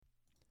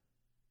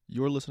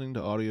You're listening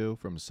to audio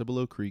from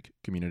Cibolo Creek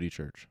Community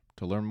Church.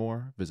 To learn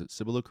more, visit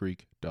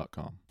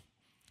ciboloCreek.com.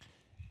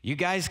 You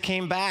guys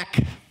came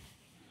back.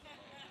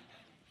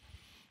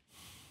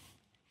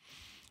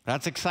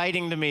 That's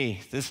exciting to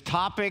me. This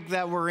topic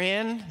that we're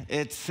in,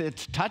 it's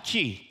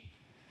touchy.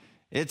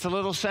 It's a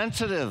little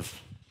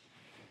sensitive.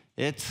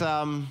 It's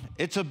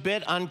a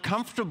bit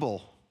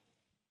uncomfortable.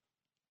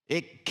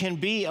 It can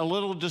be a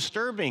little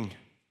disturbing.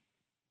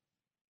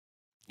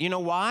 You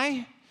know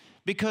why?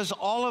 Because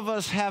all of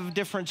us have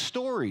different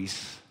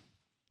stories.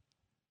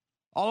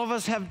 All of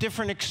us have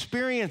different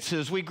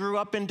experiences. We grew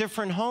up in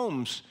different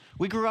homes.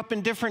 We grew up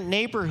in different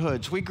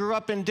neighborhoods. We grew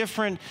up in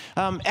different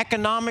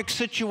economic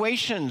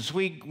situations.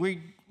 We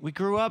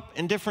grew up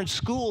in different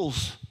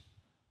schools.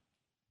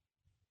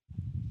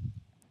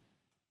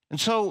 And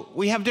so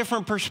we have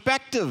different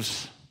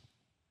perspectives.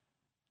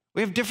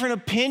 We have different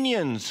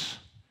opinions.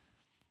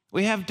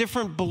 We have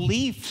different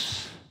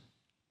beliefs.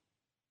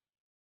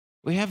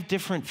 We have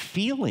different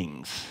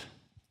feelings.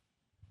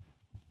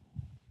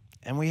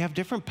 And we have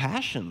different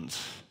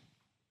passions.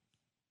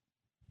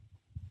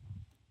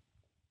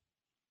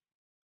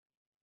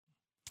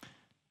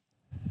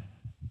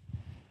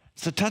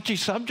 It's a touchy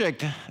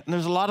subject, and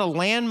there's a lot of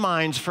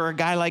landmines for a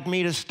guy like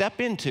me to step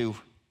into.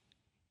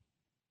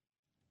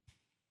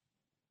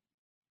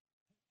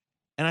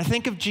 And I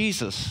think of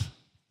Jesus,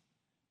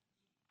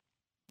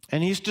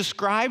 and he's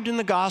described in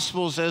the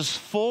Gospels as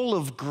full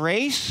of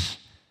grace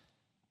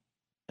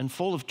and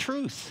full of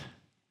truth.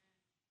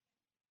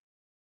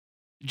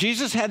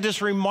 Jesus had this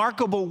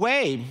remarkable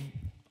way,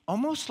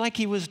 almost like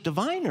he was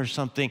divine or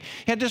something.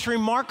 He had this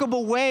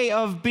remarkable way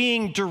of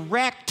being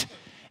direct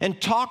and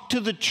talk to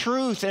the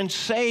truth and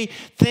say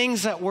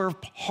things that were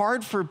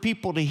hard for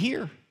people to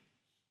hear.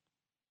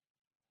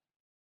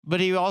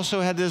 But he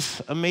also had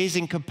this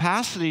amazing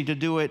capacity to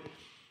do it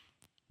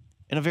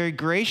in a very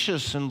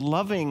gracious and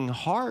loving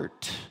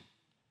heart.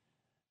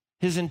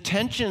 His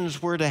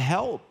intentions were to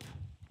help.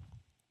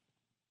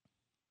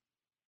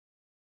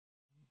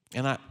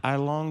 And I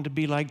long to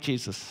be like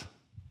Jesus.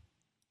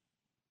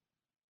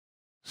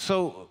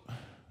 So,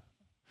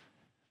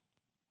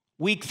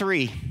 week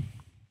 3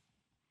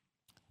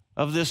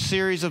 of this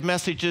series of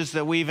messages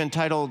that we've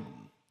entitled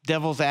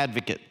Devil's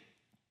Advocate.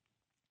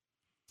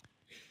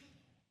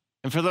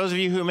 And for those of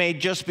you who may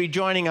just be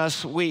joining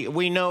us,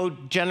 we know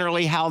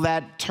generally how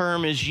that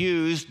term is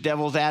used.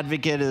 Devil's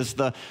advocate is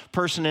the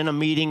person in a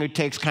meeting who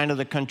takes kind of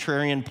the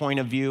contrarian point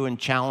of view and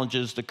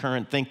challenges the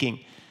current thinking.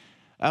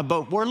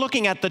 But we're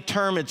looking at the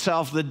term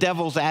itself, the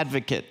devil's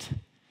advocate,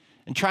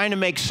 and trying to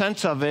make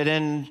sense of it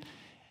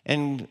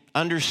and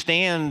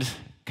understand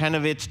kind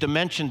of its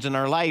dimensions in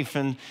our life.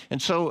 And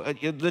so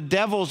the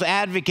devil's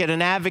advocate,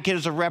 an advocate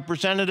is a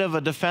representative,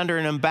 a defender,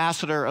 an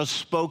ambassador, a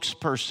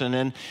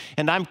spokesperson.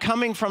 And I'm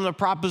coming from the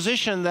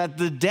proposition that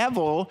the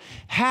devil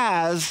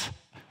has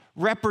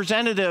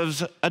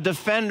representatives, a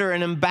defender,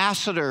 an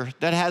ambassador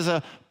that has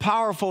a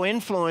powerful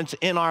influence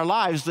in our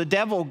lives. The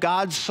devil,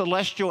 God's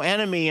celestial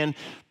enemy and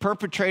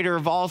perpetrator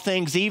of all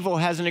things evil,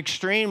 has an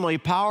extremely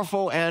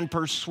powerful and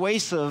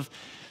persuasive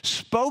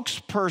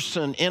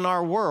spokesperson in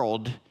our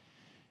world,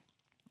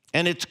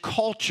 and it's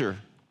culture.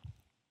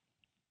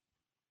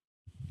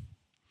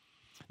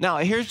 Now,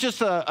 here's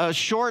just a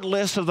short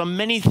list of the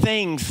many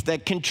things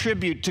that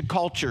contribute to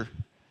culture.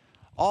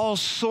 All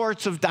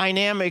sorts of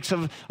dynamics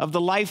of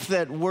the life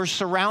that we're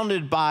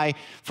surrounded by,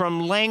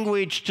 from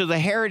language to the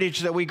heritage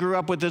that we grew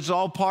up with, is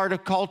all part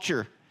of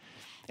culture.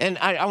 And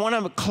I want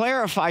to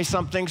clarify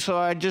something so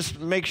I just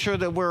make sure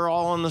that we're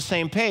all on the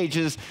same page.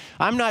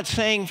 I'm not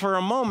saying for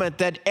a moment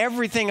that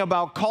everything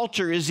about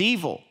culture is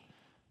evil,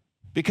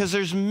 because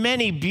there's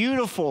many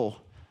beautiful,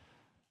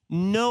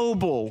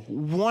 noble,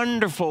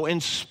 wonderful,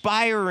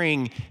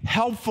 inspiring,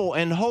 helpful,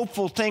 and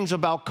hopeful things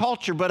about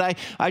culture. But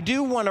I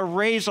do want to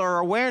raise our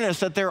awareness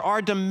that there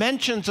are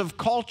dimensions of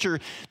culture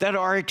that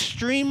are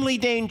extremely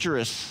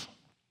dangerous.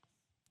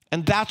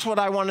 And that's what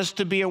I want us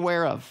to be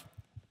aware of.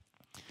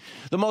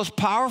 The most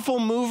powerful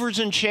movers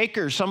and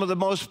shakers, some of the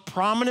most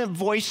prominent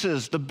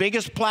voices, the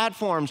biggest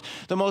platforms,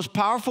 the most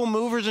powerful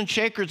movers and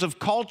shakers of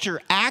culture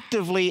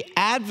actively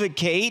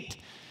advocate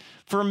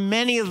for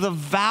many of the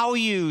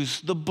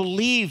values, the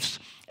beliefs,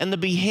 and the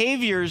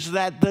behaviors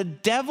that the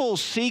devil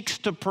seeks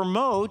to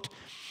promote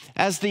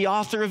as the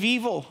author of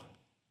evil.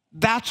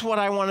 That's what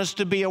I want us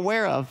to be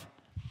aware of.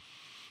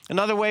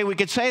 Another way we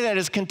could say that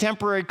is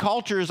contemporary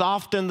culture is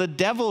often the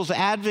devil's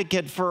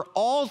advocate for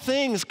all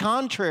things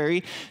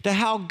contrary to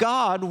how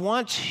God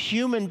wants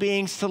human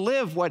beings to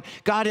live, what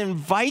God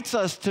invites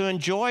us to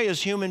enjoy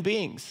as human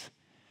beings.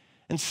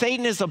 And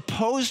Satan is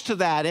opposed to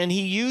that, and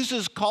he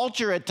uses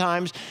culture at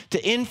times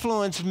to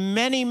influence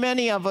many,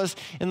 many of us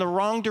in the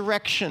wrong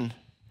direction.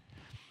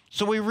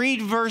 So we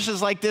read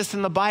verses like this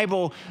in the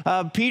Bible.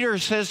 Peter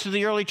says to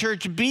the early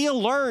church, be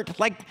alert,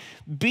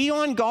 be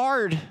on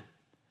guard,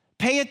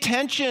 pay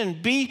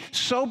attention, be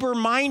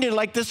sober-minded,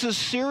 this is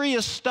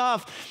serious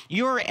stuff.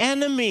 Your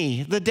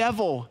enemy, the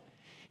devil,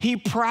 He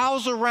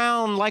prowls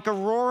around like a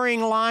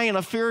roaring lion,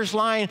 a fierce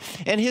lion,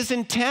 and his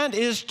intent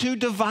is to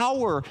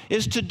devour,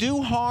 is to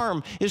do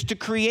harm, is to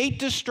create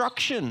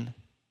destruction.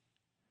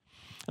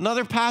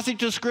 Another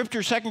passage of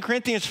Scripture, 2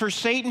 Corinthians, for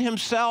Satan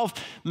himself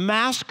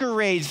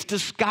masquerades,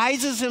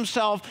 disguises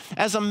himself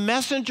as a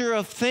messenger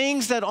of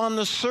things that on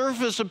the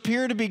surface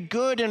appear to be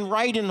good and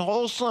right and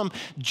wholesome,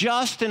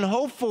 just and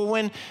hopeful.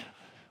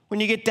 When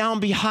you get down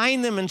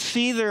behind them and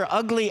see their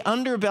ugly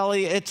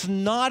underbelly, it's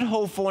not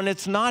hopeful and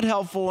it's not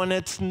helpful and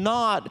it's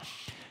not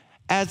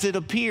as it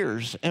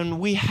appears. And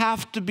we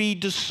have to be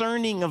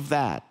discerning of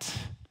that.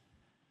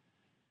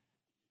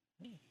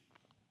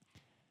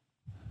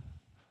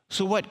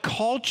 So what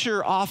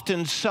culture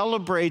often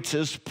celebrates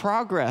is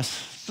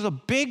progress. This is a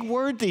big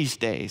word these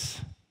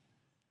days.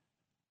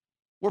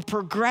 We're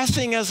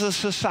progressing as a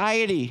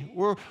society.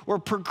 We're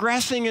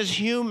progressing as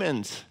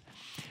humans.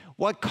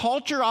 What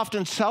culture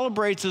often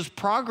celebrates as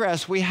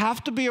progress, we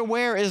have to be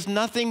aware, is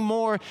nothing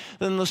more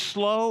than the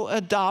slow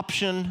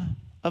adoption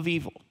of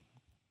evil.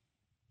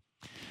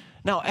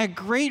 Now, at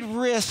great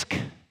risk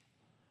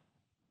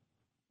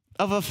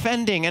of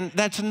offending, and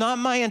that's not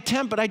my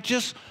intent, but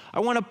I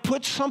want to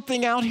put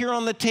something out here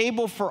on the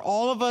table for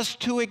all of us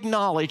to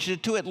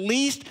acknowledge, to at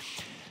least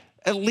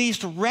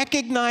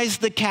recognize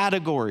the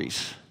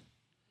categories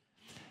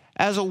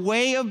as a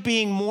way of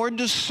being more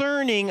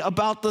discerning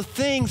about the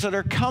things that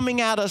are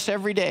coming at us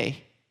every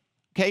day.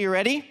 Okay, you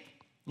ready?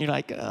 You're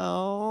like,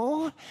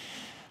 oh.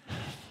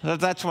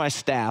 That's my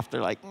staff.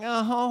 They're like,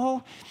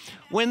 no.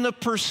 When the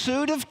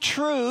pursuit of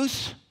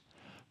truth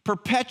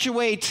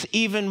perpetuates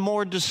even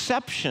more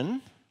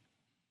deception,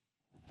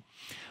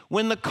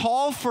 when the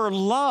call for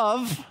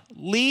love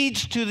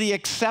leads to the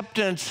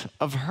acceptance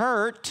of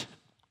hurt,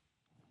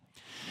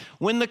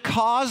 when the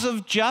cause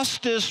of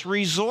justice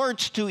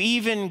resorts to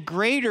even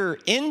greater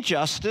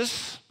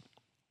injustice,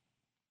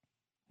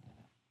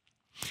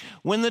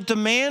 when the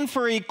demand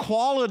for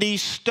equality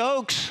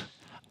stokes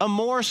a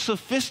more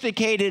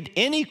sophisticated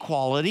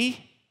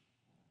inequality,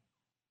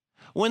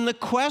 when the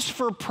quest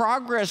for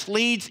progress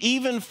leads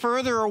even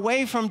further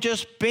away from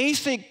just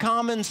basic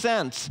common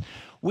sense,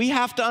 we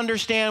have to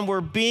understand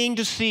we're being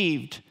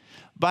deceived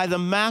by the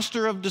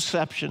master of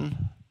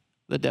deception,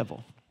 the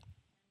devil.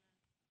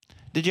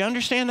 Did you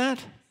understand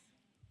that?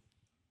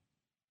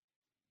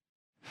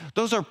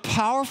 Those are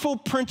powerful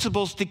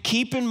principles to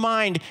keep in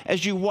mind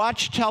as you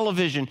watch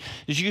television,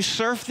 as you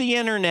surf the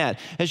internet,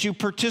 as you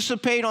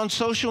participate on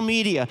social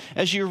media,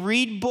 as you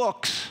read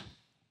books,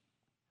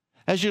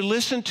 as you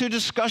listen to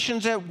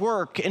discussions at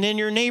work and in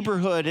your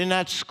neighborhood and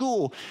at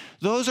school.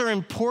 Those are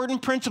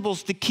important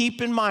principles to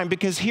keep in mind,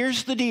 because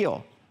here's the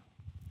deal.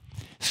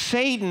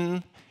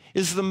 Satan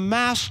is the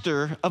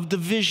master of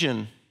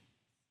division.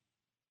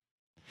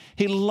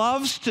 He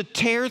loves to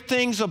tear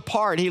things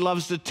apart. He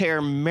loves to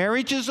tear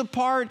marriages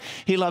apart.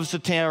 He loves to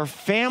tear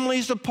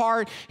families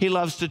apart. He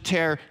loves to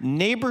tear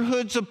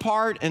neighborhoods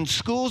apart and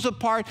schools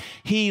apart.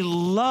 He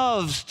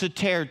loves to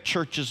tear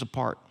churches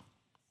apart.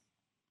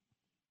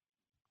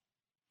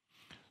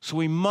 So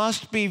we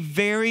must be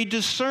very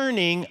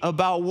discerning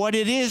about what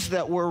it is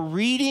that we're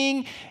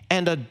reading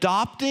and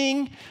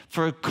adopting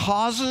for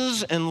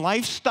causes and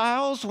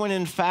lifestyles, when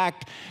in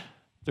fact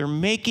they're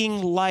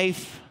making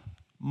life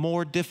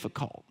more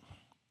difficult.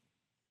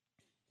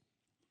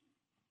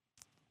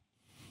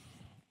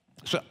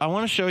 So I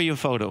want to show you a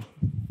photo.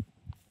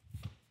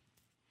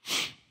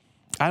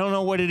 I don't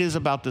know what it is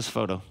about this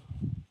photo.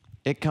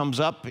 It comes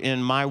up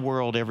in my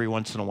world every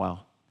once in a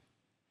while.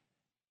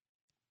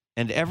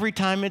 And every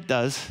time it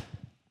does,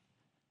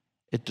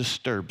 it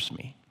disturbs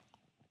me.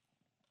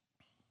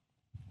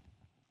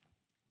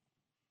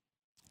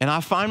 And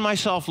I find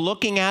myself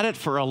looking at it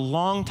for a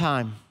long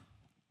time.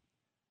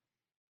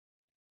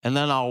 And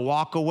then I'll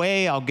walk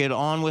away, I'll get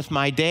on with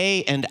my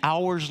day, and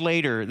hours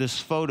later, this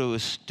photo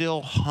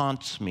still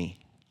haunts me.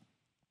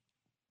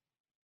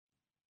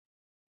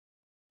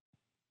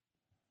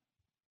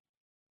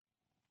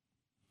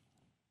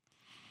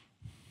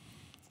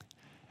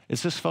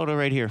 It's this photo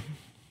right here.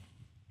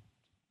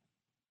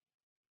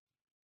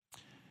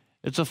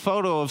 It's a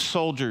photo of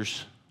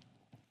soldiers.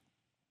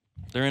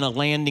 They're in a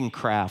landing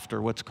craft,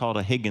 or what's called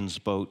a Higgins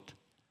boat.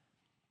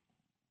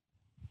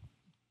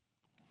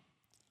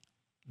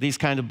 These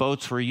kind of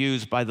boats were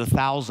used by the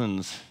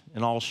thousands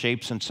in all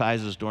shapes and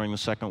sizes during the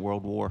Second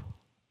World War.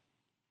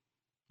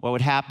 What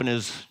would happen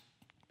is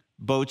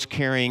boats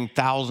carrying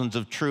thousands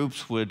of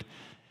troops would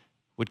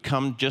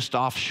come just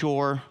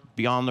offshore,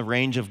 beyond the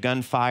range of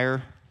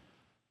gunfire.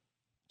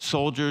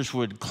 Soldiers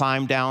would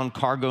climb down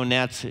cargo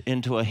nets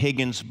into a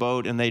Higgins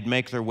boat, and they'd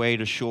make their way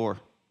to shore.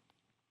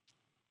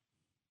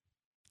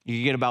 You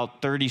could get about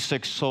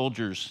 36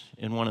 soldiers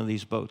in one of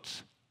these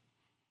boats.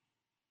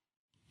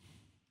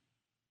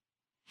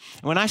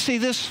 When I see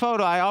this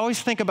photo, I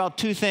always think about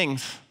two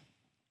things.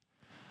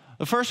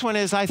 The first one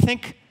is I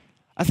think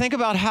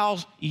about how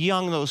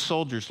young those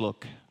soldiers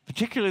look,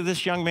 particularly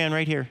this young man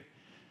right here,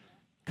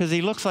 because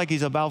he looks like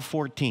he's about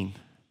 14.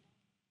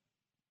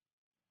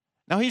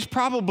 Now, he's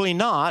probably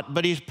not,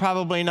 but he's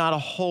probably not a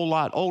whole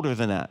lot older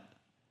than that.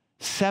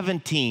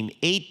 17,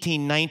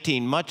 18,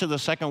 19. Much of the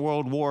Second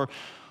World War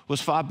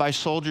was fought by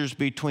soldiers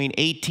between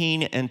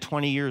 18 and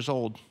 20 years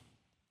old.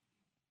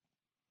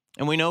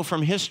 And we know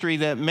from history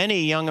that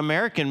many young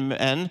American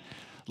men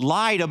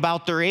lied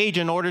about their age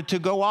in order to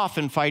go off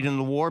and fight in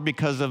the war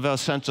because of a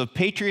sense of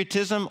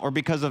patriotism or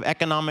because of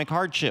economic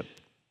hardship.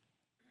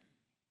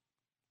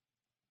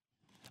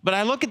 But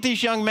I look at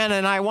these young men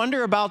and I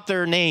wonder about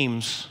their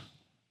names.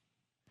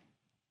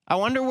 I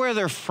wonder where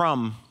they're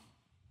from.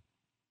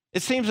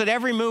 It seems that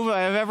every movie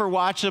I've ever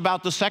watched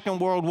about the Second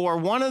World War,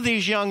 one of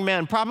these young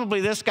men, probably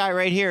this guy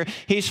right here,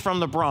 he's from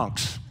the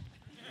Bronx.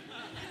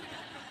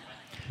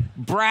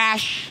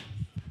 Brash,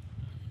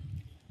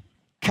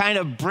 kind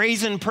of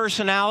brazen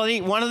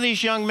personality. One of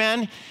these young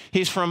men,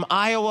 he's from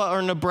Iowa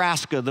or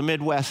Nebraska, the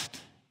Midwest,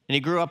 and he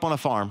grew up on a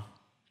farm.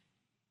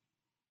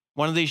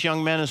 One of these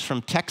young men is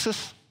from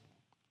Texas,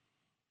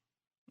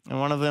 and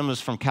one of them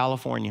is from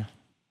California.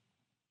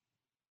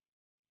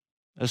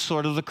 As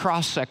sort of the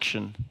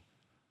cross-section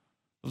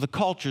of the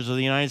cultures of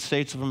the United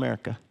States of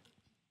America.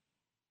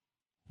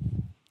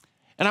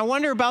 And I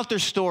wonder about their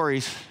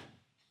stories.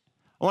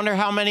 I wonder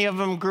how many of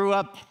them grew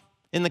up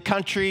in the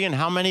country and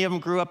how many of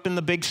them grew up in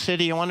the big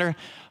city. I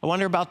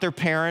wonder about their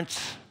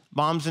parents,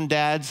 moms and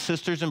dads,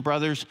 sisters and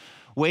brothers,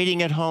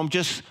 waiting at home,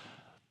 just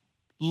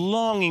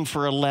longing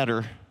for a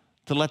letter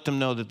to let them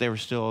know that they were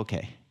still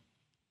okay.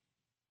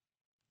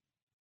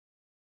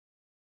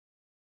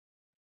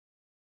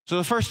 So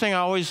the first thing I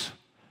always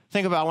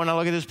think about when I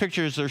look at this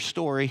picture is their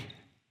story.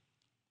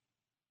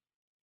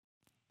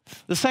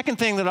 The second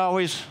thing that I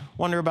always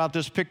wonder about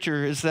this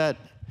picture is that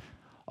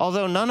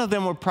although none of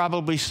them were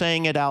probably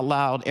saying it out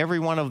loud, every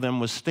one of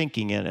them was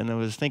thinking it, and it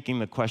was thinking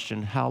the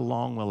question, how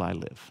long will I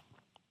live?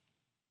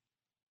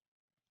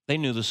 They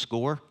knew the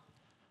score.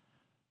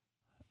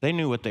 They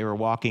knew what they were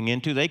walking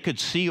into. They could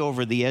see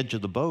over the edge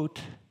of the boat.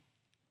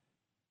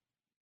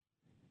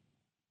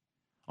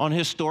 On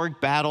historic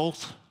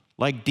battles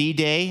like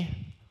D-Day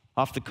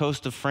off the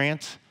coast of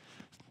France,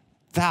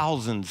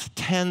 thousands,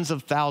 tens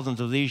of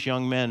thousands of these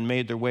young men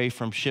made their way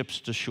from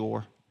ships to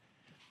shore.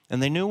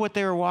 And they knew what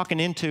they were walking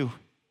into.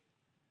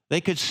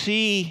 They could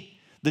see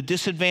the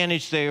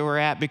disadvantage they were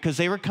at because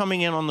they were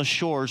coming in on the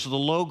shores, the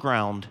low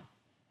ground.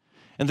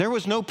 And there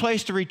was no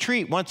place to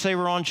retreat once they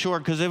were on shore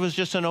because there was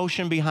just an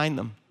ocean behind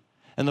them.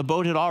 And the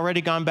boat had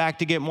already gone back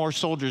to get more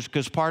soldiers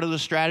because part of the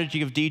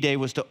strategy of D-Day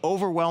was to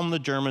overwhelm the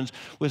Germans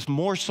with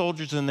more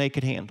soldiers than they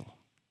could handle.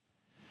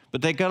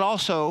 But they could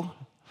also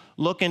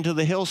look into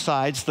the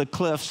hillsides, the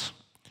cliffs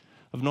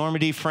of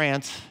Normandy,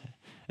 France,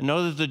 and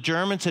know that the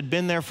Germans had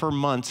been there for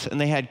months, and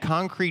they had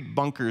concrete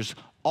bunkers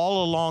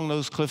all along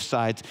those cliff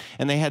sides,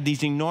 and they had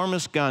these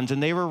enormous guns,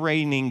 and they were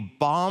raining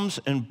bombs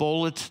and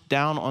bullets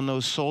down on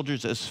those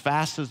soldiers as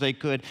fast as they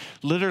could,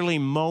 literally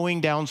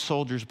mowing down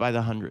soldiers by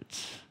the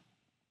hundreds.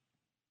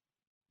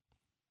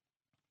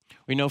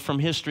 We know from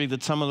history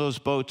that some of those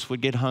boats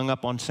would get hung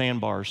up on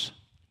sandbars.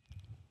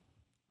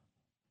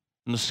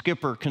 And the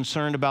skipper,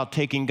 concerned about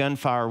taking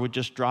gunfire, would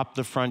just drop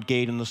the front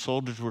gate and the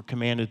soldiers were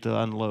commanded to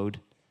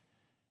unload.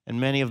 And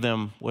many of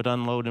them would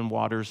unload in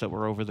waters that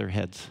were over their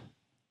heads.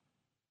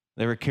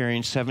 They were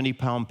carrying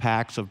 70-pound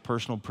packs of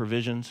personal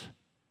provisions.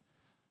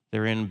 They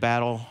were in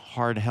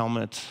battle-hard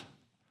helmets,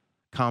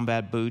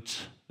 combat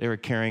boots. They were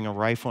carrying a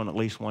rifle and at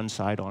least one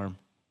sidearm.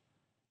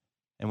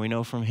 And we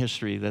know from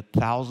history that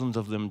thousands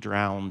of them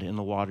drowned in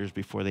the waters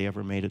before they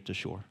ever made it to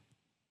shore.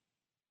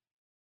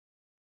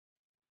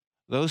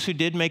 Those who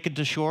did make it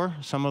to shore,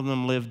 some of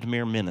them lived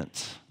mere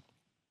minutes,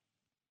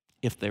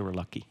 if they were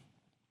lucky.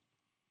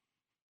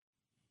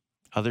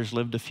 Others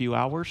lived a few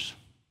hours.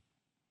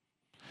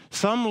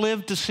 Some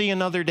lived to see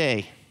another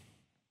day.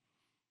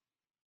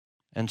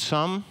 And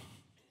some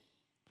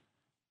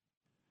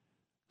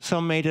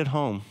made it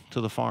home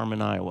to the farm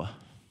in Iowa.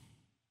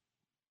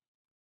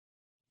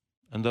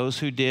 And those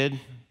who did,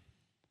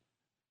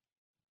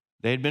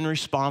 they had been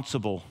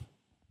responsible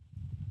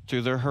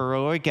through their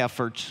heroic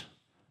efforts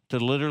to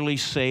literally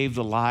save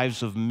the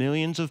lives of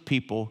millions of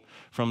people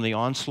from the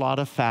onslaught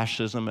of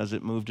fascism as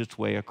it moved its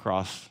way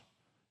across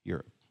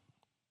Europe.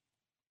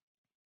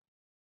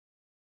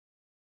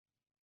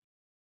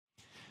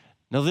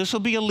 Now, this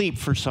will be a leap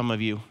for some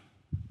of you,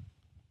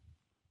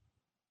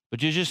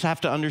 but you just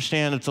have to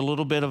understand it's a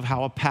little bit of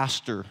how a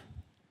pastor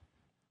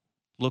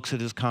looks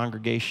at his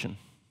congregation.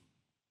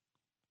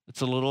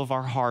 It's a little of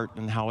our heart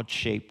and how it's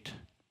shaped.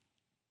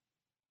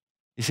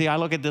 You see, I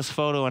look at this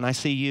photo and I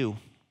see you.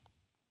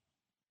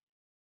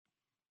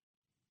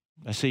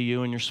 I see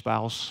you and your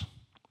spouse.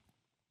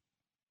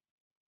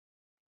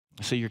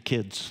 I see your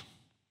kids.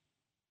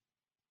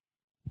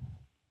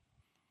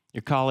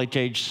 Your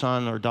college-age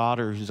son or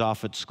daughter who's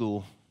off at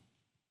school.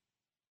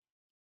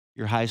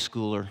 Your high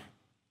schooler.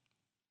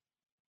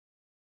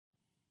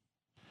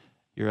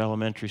 Your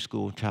elementary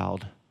school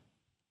child.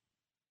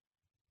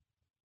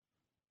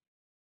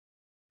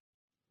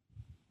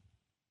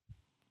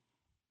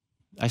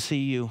 I see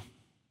you.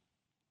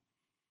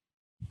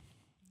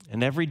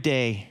 And every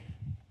day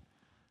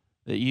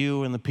that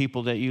you and the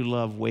people that you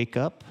love wake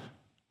up,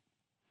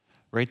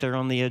 right there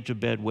on the edge of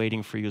bed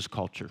waiting for you is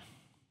culture.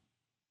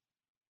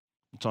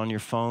 It's on your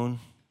phone,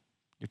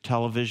 your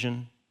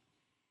television.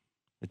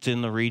 It's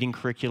in the reading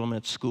curriculum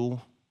at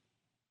school.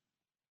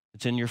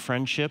 It's in your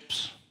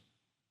friendships.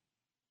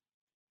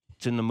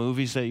 It's in the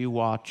movies that you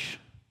watch,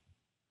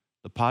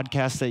 the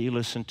podcasts that you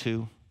listen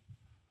to,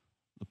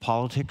 the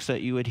politics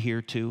that you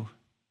adhere to.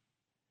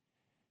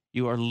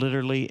 You are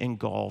literally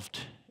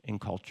engulfed in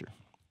culture.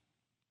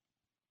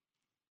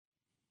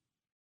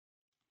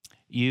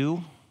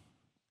 You,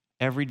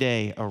 every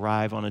day,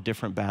 arrive on a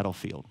different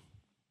battlefield.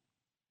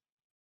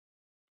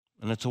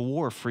 And it's a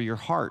war for your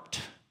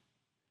heart.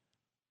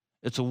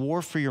 It's a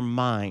war for your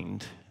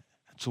mind.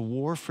 It's a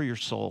war for your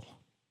soul.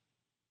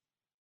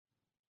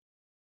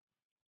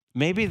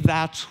 Maybe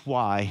that's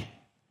why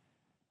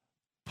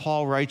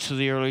Paul writes to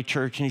the early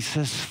church and he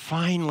says,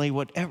 finally,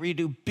 whatever you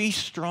do, be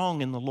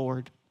strong in the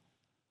Lord.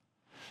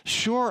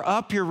 Shore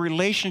up your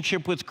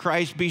relationship with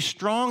Christ. Be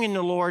strong in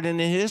the Lord and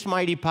in his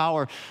mighty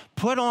power.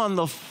 Put on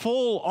the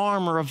full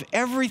armor of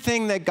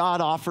everything that God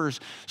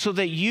offers so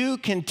that you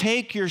can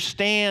take your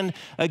stand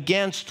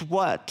against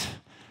what?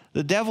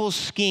 The devil's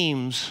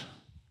schemes.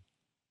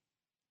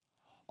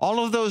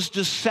 All of those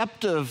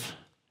deceptive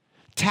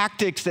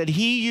tactics that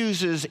he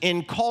uses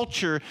in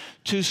culture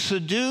to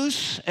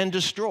seduce and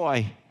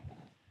destroy.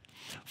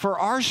 For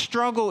our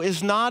struggle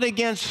is not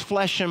against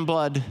flesh and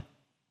blood,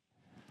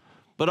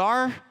 but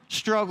our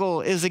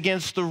struggle is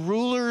against the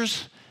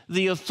rulers,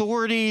 the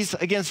authorities,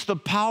 against the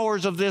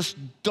powers of this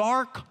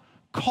dark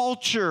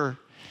culture,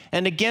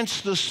 and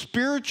against the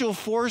spiritual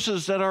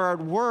forces that are at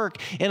work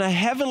in a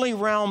heavenly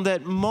realm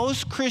that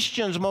most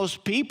Christians,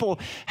 most people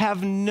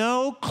have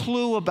no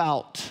clue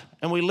about.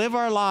 And we live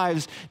our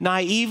lives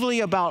naively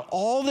about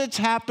all that's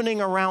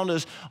happening around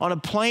us on a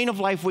plane of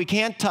life we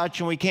can't touch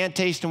and we can't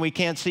taste and we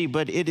can't see,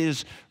 but it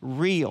is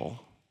real.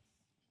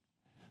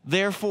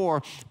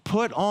 Therefore,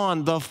 put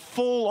on the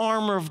full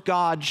armor of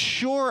God,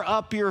 shore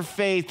up your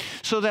faith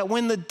so that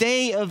when the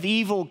day of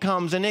evil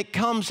comes, and it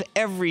comes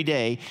every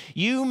day,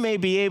 you may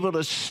be able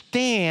to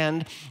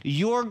stand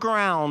your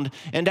ground,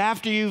 and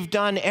after you've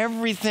done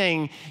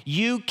everything,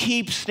 you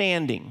keep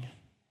standing.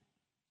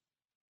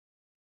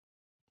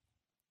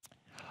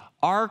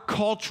 Our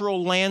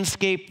cultural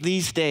landscape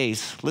these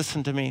days,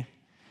 listen to me,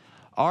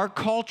 our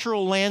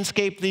cultural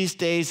landscape these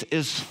days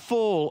is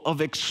full of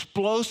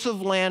explosive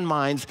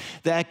landmines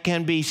that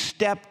can be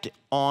stepped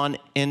on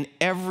in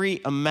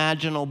every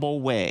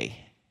imaginable way.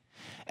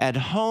 At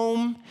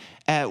home,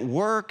 at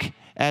work,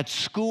 at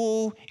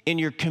school, in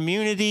your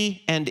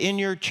community, and in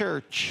your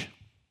church.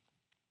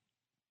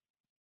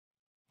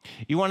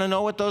 You want to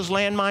know what those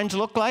landmines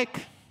look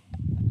like?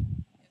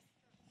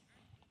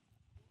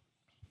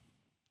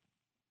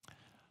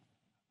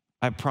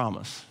 I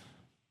promise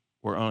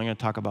we're only going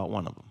to talk about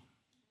one of them,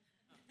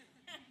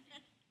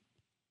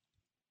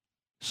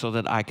 so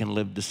that I can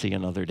live to see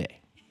another day.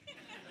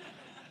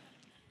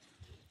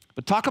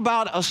 But talk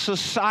about a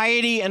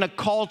society and a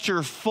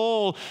culture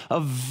full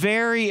of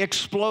very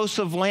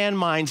explosive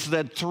landmines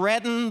that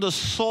threaten the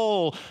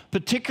soul,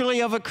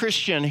 particularly of a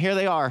Christian. Here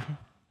they are.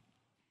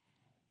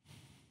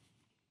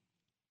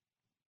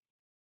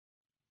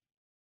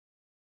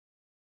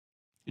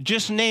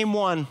 Just name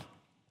one.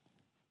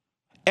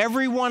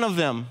 Every one of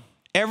them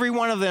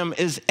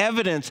is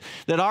evidence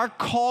that our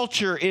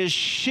culture is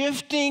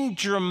shifting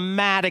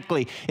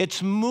dramatically.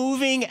 It's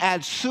moving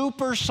at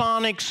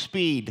supersonic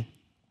speed.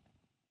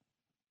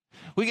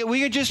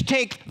 We could just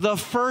take the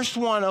first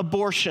one,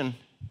 abortion.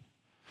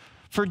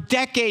 For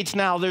decades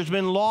now, there's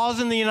been laws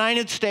in the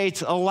United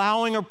States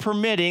allowing or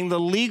permitting the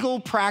legal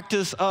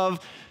practice of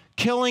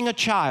killing a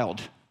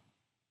child.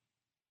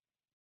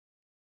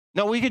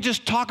 Now, we could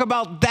just talk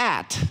about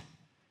that.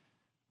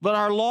 But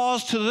our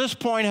laws to this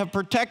point have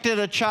protected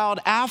a child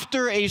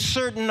after a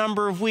certain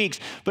number of weeks.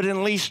 But in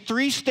at least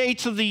 3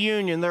 states of the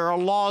union, there are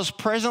laws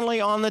presently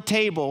on the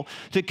table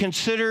to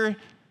consider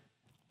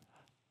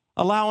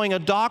allowing a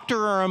doctor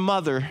or a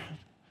mother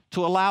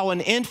to allow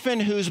an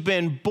infant who's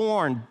been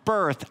born,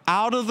 birthed,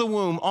 out of the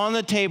womb on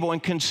the table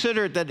and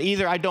consider that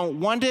either I don't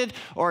want it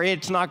or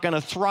it's not going to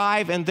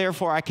thrive and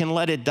therefore I can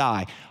let it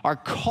die. Our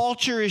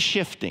culture is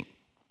shifting.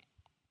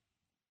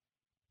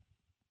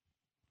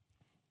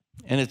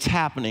 And it's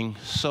happening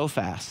so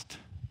fast.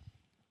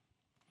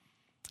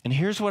 And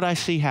here's what I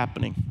see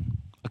happening.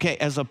 Okay,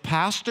 as a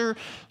pastor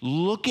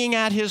looking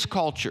at his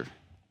culture,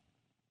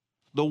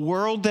 the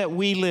world that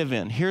we live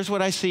in, here's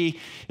what I see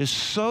is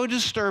so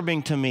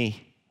disturbing to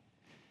me,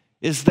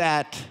 is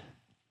that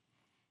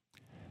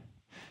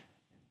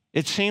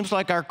it seems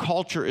like our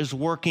culture is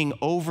working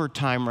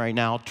overtime right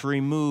now to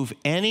remove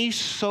any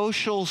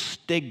social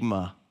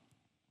stigma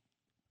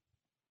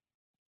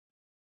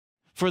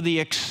for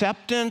the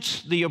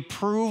acceptance, the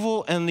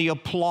approval, and the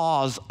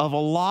applause of a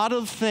lot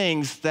of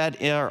things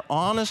that are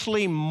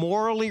honestly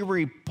morally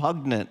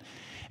repugnant.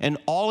 And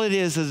all it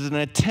is an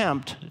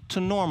attempt to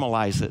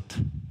normalize it.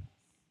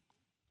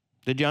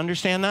 Did you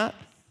understand that?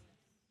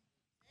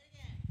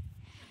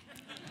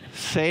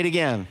 Say it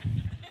again.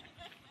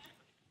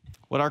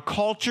 What our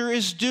culture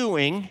is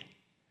doing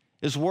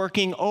is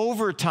working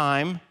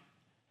overtime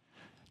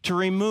to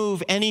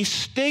remove any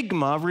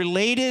stigma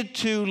related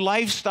to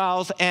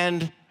lifestyles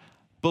and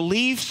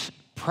beliefs,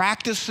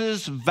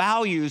 practices,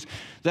 values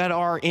that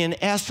are in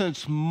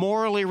essence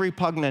morally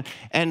repugnant,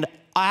 and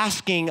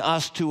asking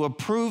us to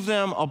approve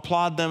them,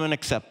 applaud them, and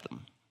accept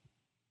them.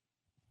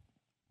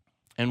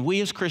 And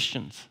we as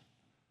Christians,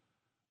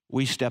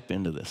 we step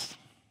into this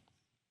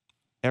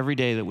every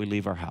day that we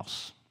leave our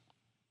house.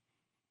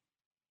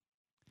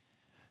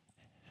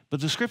 But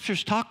the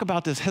scriptures talk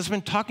about this, has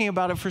been talking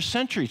about it for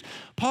centuries.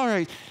 Paul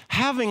writes,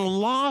 having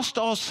lost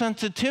all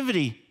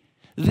sensitivity,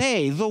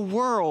 they, the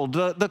world,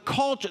 the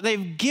culture,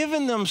 they've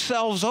given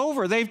themselves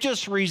over. They've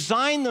just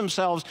resigned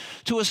themselves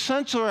to a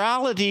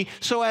sensuality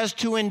so as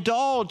to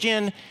indulge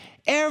in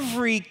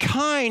every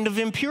kind of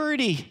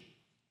impurity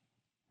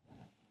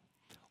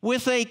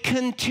with a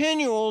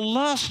continual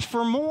lust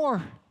for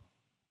more.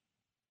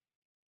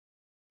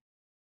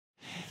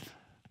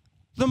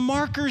 The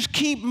markers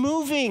keep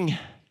moving.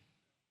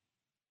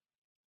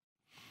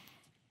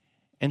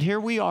 And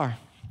here we are,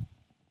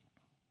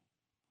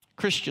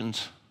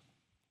 Christians.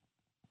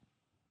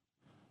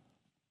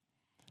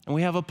 And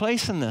we have a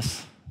place in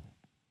this.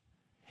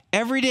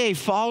 Every day,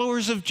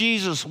 followers of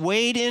Jesus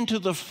wade into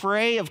the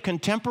fray of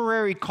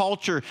contemporary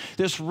culture,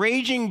 this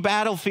raging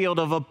battlefield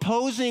of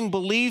opposing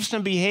beliefs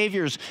and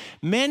behaviors,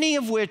 many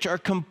of which are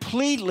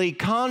completely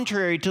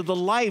contrary to the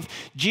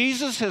life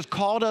Jesus has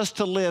called us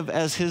to live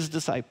as his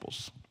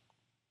disciples.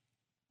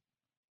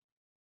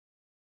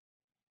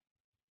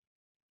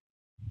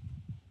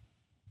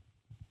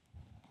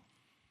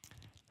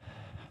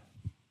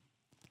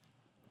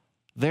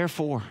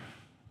 Therefore,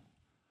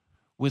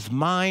 with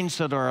minds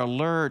that are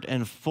alert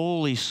and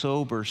fully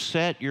sober,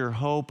 set your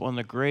hope on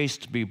the grace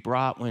to be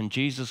brought when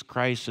Jesus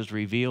Christ is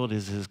revealed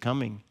as his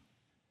coming.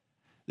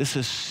 This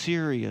is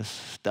serious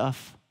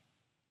stuff.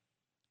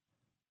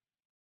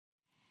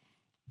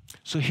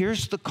 So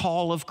here's the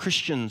call of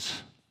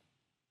Christians.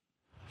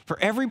 For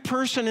every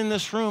person in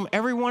this room,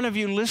 every one of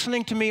you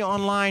listening to me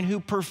online who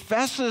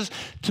professes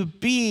to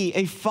be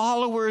a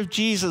follower of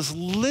Jesus,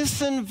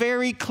 listen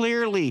very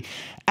clearly.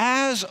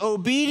 As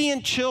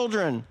obedient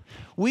children,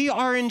 we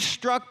are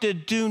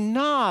instructed, do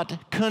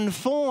not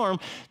conform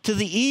to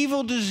the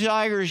evil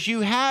desires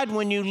you had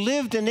when you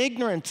lived in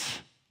ignorance.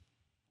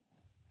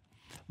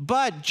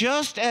 But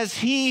just as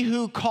he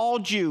who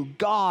called you,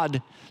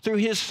 God, through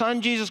his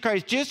Son Jesus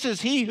Christ, just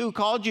as he who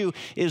called you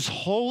is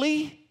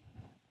holy,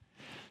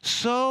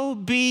 so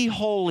be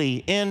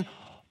holy in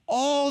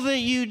all that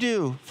you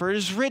do. For it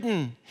is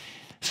written,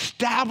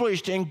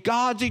 established in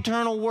God's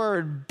eternal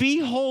word, be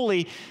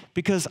holy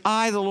because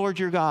I, the Lord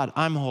your God,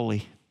 I'm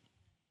holy.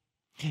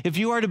 If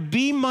you are to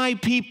be my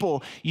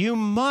people, you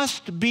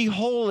must be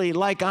holy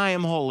like I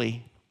am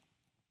holy.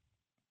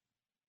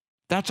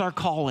 That's our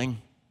calling.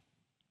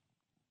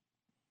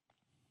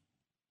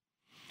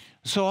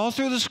 So all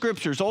through the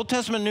scriptures, Old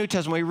Testament, New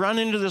Testament, we run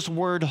into this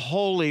word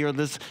holy or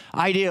this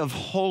idea of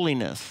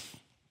holiness.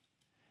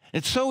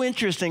 It's so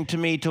interesting to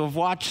me to have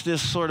watched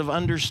this sort of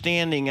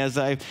understanding as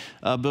I've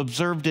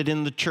observed it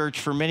in the church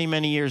for many,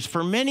 many years.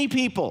 For many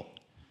people,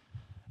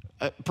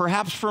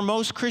 perhaps for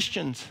most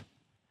Christians,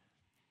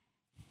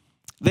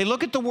 they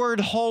look at the word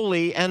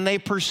holy and they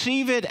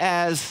perceive it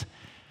as,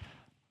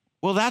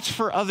 well, that's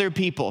for other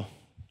people.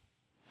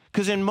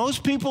 Because in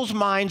most people's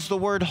minds, the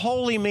word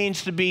holy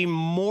means to be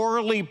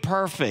morally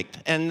perfect.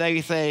 And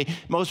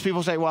most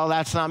people say, well,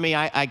 that's not me.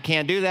 I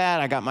can't do that.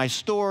 I got my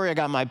story. I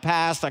got my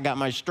past. I got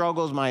my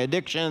struggles, my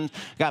addictions,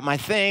 got my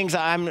things.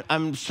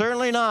 I'm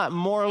certainly not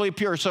morally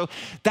pure. So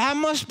that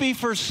must be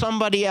for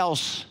somebody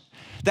else.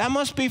 That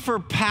must be for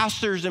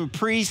pastors and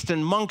priests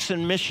and monks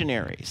and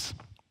missionaries.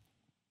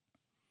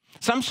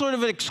 Some sort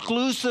of an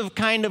exclusive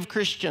kind of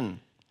Christian.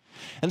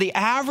 And the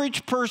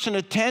average person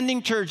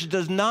attending church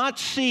does not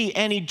see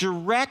any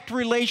direct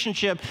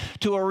relationship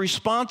to a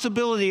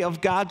responsibility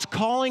of God's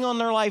calling on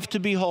their life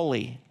to be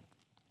holy.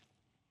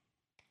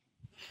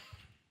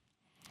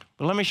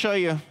 But let me show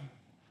you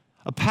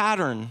a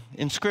pattern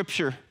in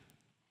Scripture.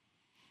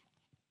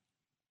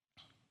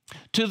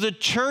 To the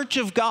church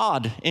of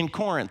God in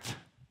Corinth,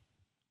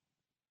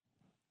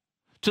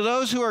 to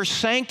those who are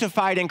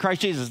sanctified in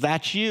Christ Jesus,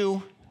 that's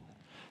you,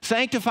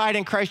 sanctified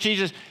in Christ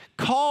Jesus,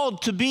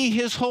 called to be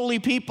his holy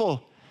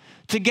people,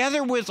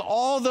 together with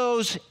all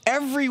those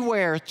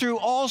everywhere, through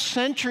all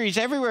centuries,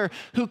 everywhere,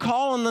 who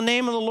call on the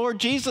name of the Lord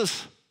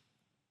Jesus.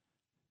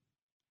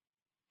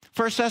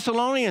 1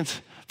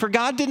 Thessalonians, for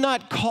God did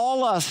not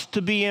call us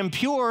to be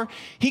impure,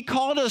 he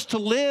called us to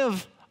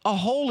live a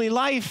holy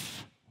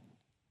life.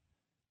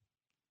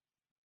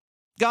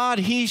 God,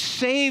 he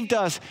saved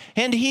us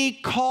and he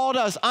called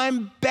us.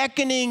 I'm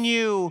beckoning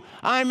you.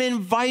 I'm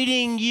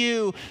inviting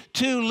you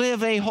to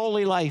live a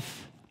holy life.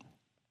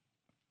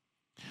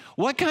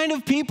 What kind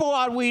of people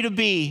ought we to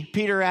be?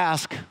 Peter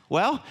asked.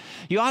 Well,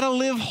 you ought to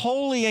live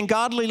holy and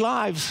godly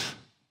lives.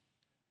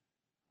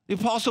 The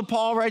Apostle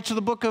Paul writes to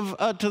the book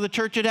of to the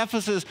church at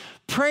Ephesus,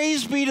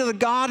 praise be to the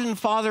God and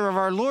Father of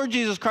our Lord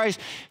Jesus Christ,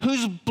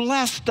 who's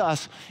blessed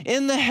us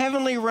in the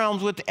heavenly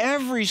realms with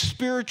every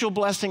spiritual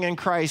blessing in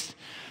Christ.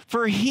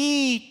 For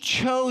he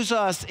chose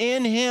us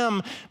in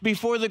him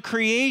before the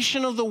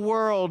creation of the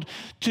world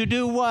to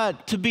do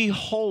what? To be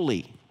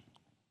holy.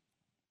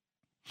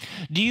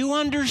 Do you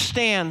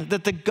understand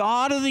that the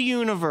God of the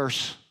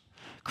universe,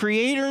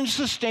 creator and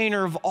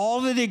sustainer of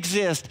all that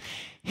exists,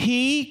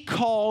 he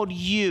called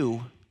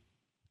you,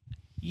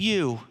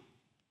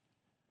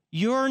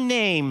 your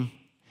name,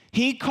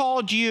 he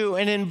called you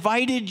and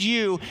invited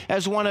you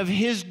as one of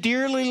his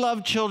dearly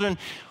loved children.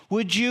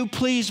 Would you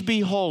please be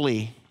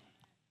holy?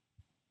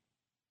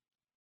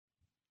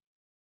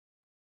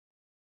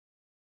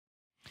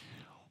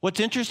 What's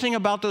interesting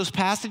about those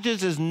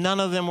passages is none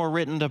of them were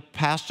written to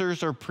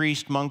pastors or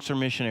priests, monks, or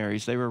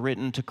missionaries. They were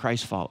written to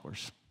Christ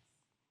followers.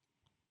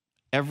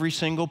 Every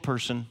single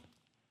person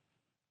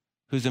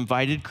who's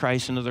invited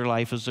Christ into their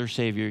life as their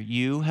Savior,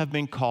 you have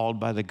been called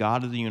by the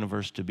God of the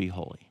universe to be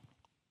holy.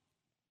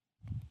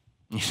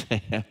 You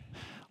say,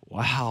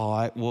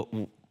 wow,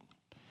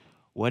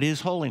 what is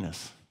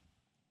holiness?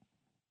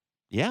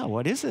 Yeah,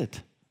 what is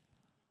it?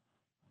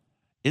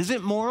 Is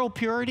it moral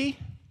purity?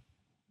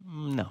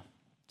 No,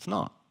 it's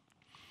not.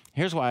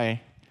 Here's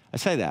why I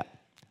say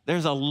that.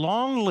 There's a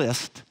long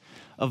list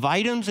of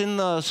items in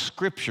the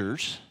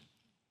scriptures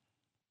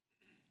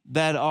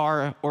that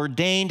are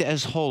ordained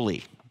as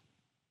holy.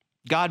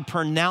 God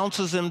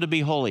pronounces them to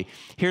be holy.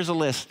 Here's a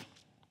list.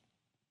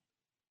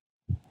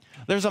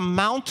 There's a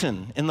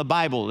mountain in the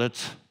Bible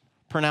that's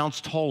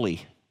pronounced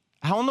holy.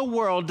 How in the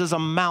world does a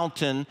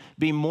mountain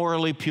be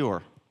morally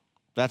pure?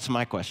 That's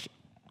my question.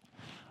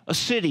 A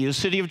city, the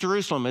city of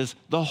Jerusalem, is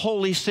the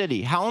holy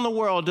city. How in the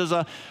world does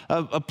a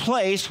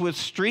place with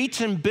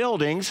streets and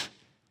buildings,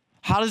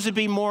 how does it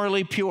be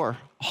morally pure?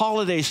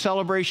 Holidays,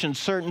 celebrations,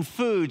 certain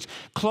foods,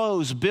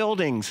 clothes,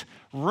 buildings,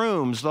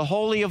 rooms, the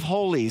Holy of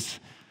Holies.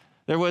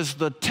 There was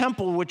the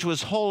temple, which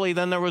was holy.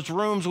 Then there was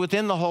rooms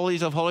within the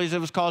holies of holies.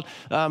 It was called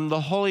the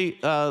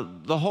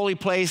holy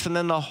place, and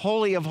then the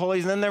Holy of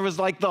Holies. And then there was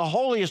like the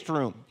holiest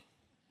room.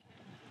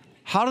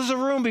 How does a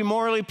room be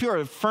morally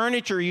pure?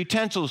 Furniture,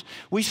 utensils.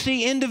 We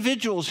see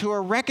individuals who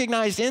are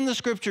recognized in the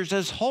scriptures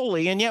as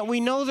holy, and yet we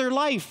know their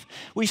life.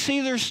 We see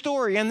their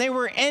story, and they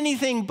were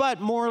anything but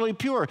morally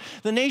pure.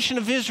 The nation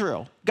of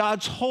Israel,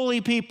 God's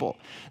holy people,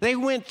 they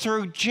went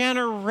through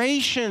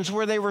generations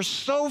where they were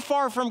so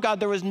far from God,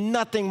 there was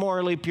nothing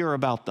morally pure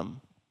about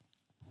them.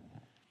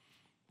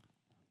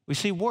 We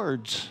see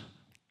words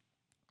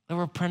that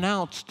were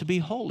pronounced to be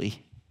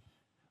holy.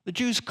 The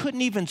Jews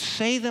couldn't even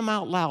say them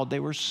out loud. They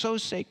were so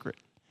sacred.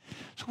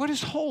 So what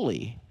is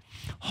holy?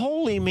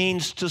 Holy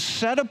means to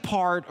set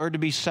apart or to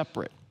be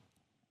separate.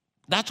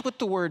 That's what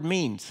the word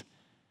means.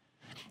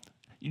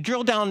 You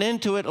drill down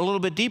into it a little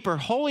bit deeper.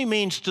 Holy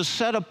means to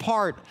set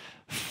apart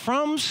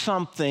from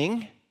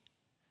something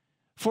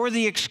for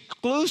the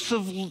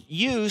exclusive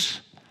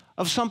use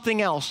of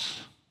something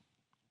else.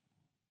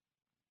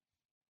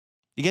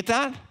 You get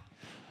that?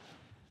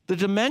 The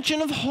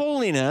dimension of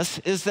holiness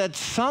is that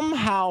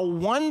somehow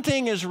one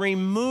thing is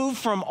removed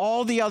from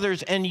all the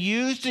others and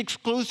used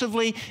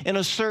exclusively in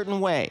a certain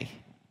way.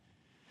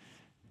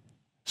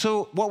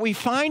 So what we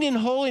find in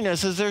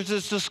holiness is there's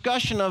this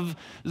discussion of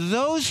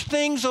those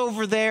things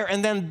over there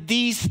and then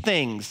these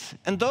things.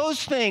 And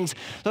those things,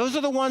 those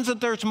are the ones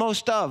that there's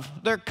most of.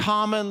 They're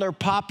common, they're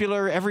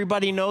popular,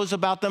 everybody knows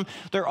about them.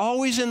 They're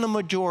always in the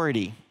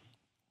majority.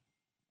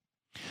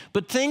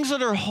 But things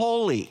that are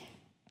holy,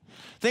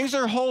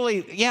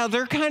 yeah,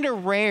 they're kind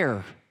of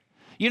rare.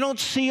 You don't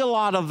see a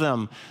lot of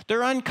them.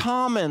 They're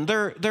uncommon.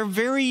 They're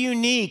very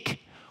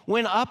unique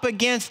when up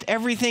against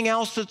everything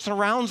else that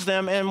surrounds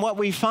them. And what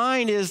we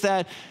find is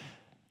that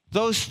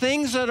those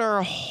things that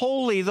are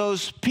holy,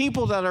 those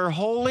people that are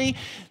holy,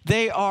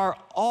 they are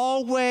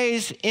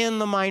always in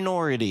the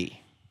minority.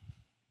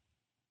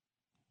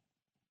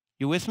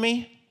 You with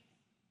me?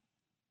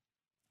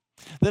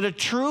 That a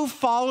true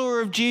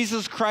follower of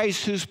Jesus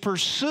Christ who's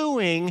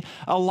pursuing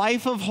a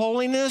life of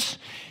holiness,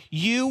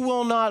 you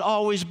will not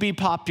always be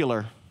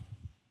popular.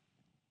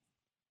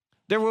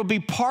 There will be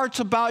parts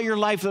about your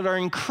life that are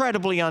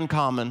incredibly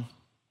uncommon.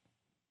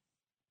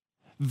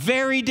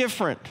 Very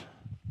different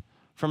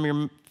from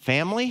your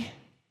family,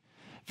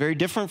 very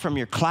different from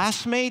your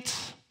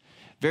classmates,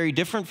 very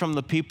different from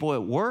the people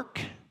at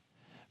work,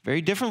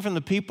 very different from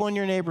the people in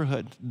your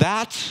neighborhood.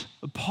 That's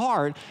a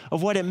part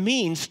of what it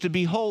means to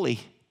be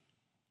holy.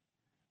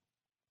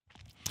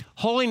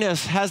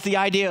 Holiness has the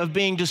idea of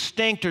being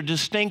distinct or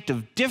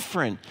distinctive,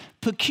 different,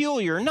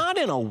 peculiar, not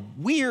in a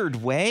weird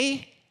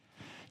way,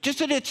 just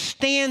that it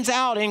stands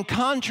out in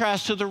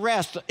contrast to the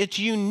rest. It's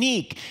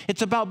unique.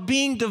 It's about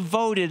being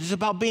devoted. It's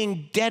about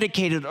being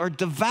dedicated or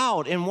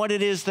devout in what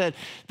it is that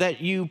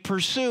you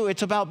pursue.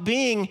 It's about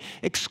being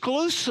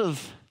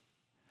exclusive.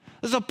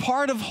 There's a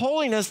part of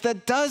holiness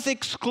that does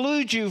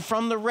exclude you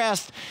from the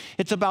rest.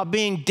 It's about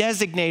being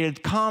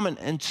designated, common,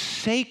 and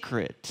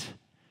sacred.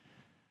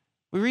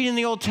 We read in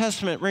the Old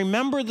Testament,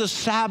 remember the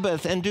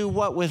Sabbath and do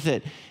what with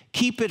it?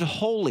 keep it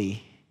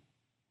holy.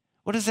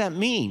 What does that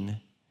mean?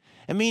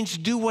 It means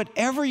do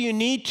whatever you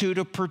need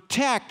to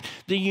protect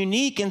the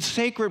unique and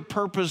sacred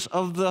purpose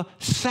of the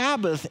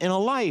Sabbath in a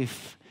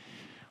life.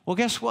 Well,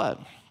 guess what?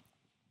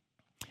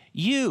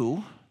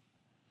 You,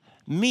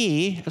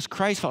 me, as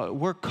Christ followers,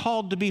 we're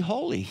called to be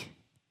holy.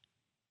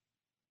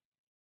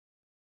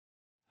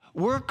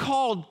 We're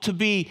called to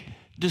be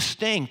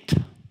distinct,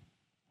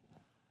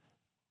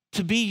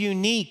 to be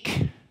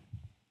unique,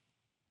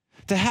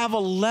 to have a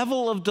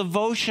level of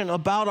devotion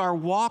about our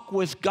walk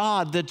with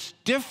God that's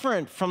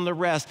different from the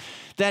rest,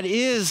 that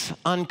is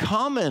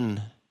uncommon,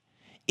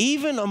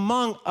 even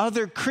among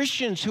other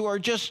Christians who are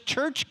just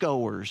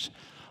churchgoers.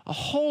 A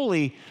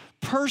holy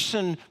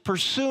person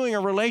pursuing a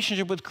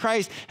relationship with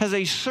Christ has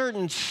a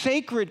certain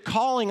sacred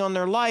calling on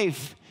their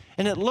life.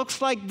 And it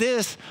looks like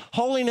this.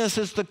 Holiness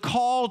is the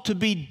call to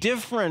be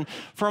different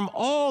from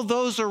all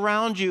those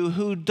around you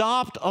who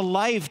adopt a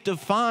life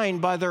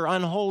defined by their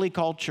unholy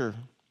culture.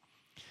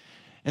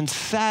 And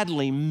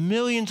sadly,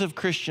 millions of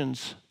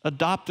Christians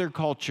adopt their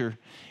culture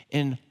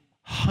in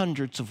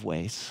hundreds of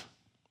ways.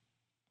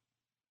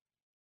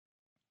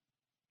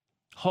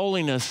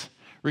 Holiness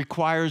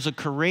requires a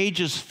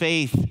courageous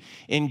faith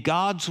in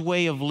God's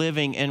way of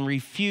living and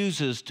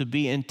refuses to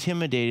be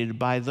intimidated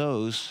by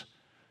those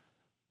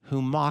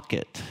who mock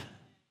it.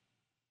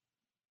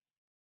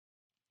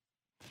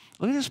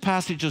 Look at this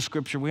passage of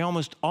Scripture. We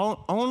almost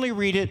only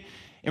read it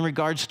in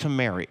regards to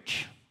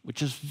marriage,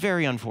 which is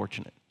very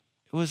unfortunate.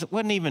 It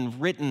wasn't even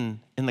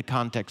written in the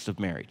context of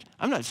marriage.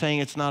 I'm not saying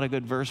it's not a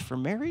good verse for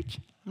marriage.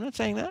 I'm not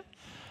saying that.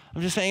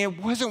 I'm just saying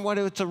it wasn't what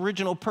its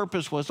original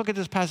purpose was. Look at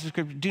this passage of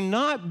Scripture. Do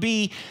not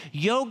be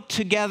yoked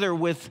together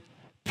with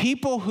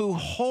people who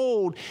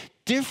hold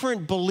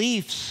different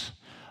beliefs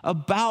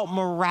about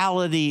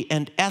morality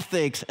and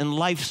ethics and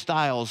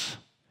lifestyles.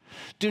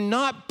 Do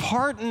not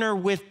partner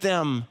with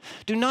them.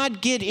 Do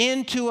not get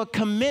into a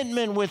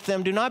commitment with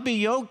them. Do not be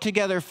yoked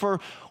together.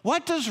 For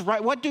what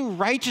do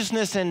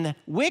righteousness and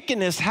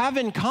wickedness have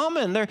in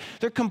common?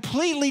 They're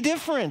completely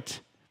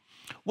different.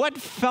 What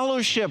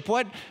fellowship,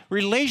 what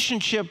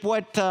relationship,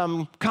 what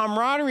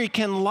camaraderie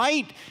can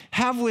light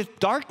have with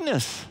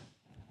darkness?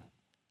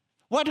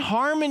 What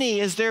harmony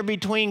is there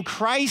between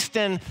Christ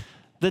and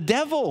the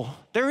devil?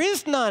 There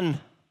is none.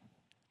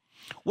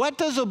 What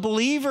does a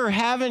believer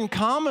have in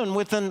common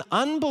with an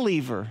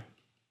unbeliever?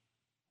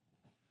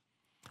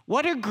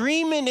 What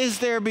agreement is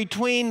there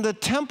between the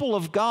temple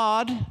of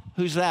God?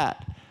 Who's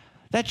that?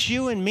 That's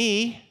you and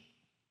me.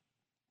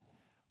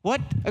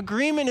 What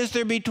agreement is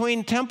there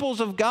between temples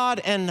of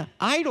God and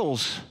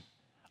idols?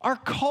 Our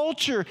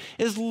culture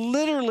is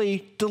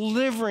literally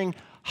delivering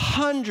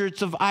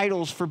hundreds of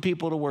idols for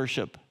people to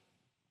worship.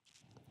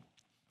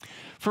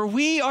 For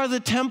we are the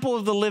temple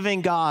of the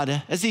living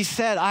God. As he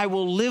said, I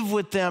will live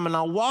with them and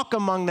I'll walk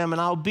among them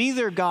and I'll be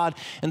their God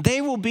and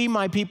they will be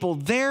my people.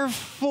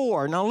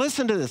 Therefore, now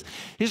listen to this.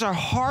 These are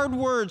hard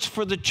words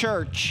for the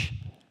church.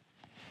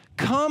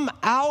 Come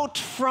out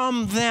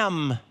from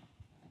them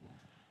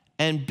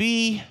and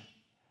be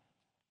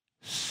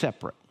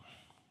separate.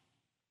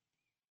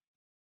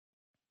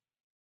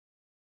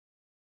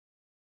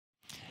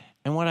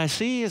 And what I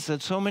see is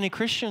that so many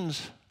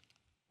Christians,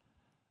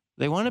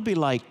 they want to be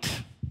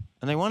liked.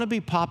 And they want to be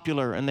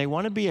popular, and they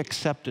want to be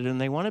accepted, and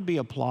they want to be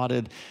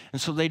applauded,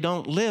 and so they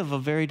don't live a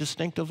very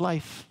distinctive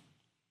life.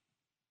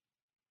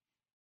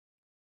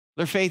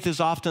 Their faith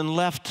is often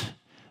left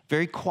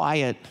very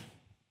quiet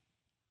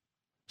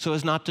so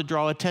as not to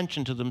draw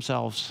attention to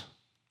themselves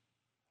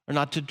or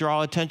not to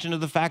draw attention to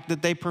the fact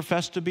that they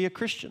profess to be a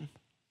Christian.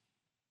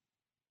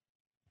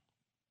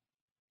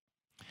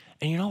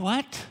 And you know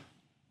what?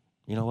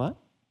 You know what?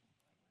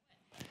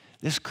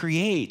 This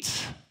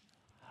creates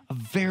a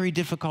very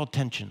difficult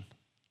tension.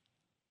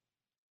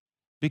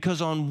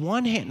 Because on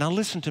one hand, now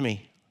listen to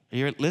me. Are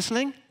you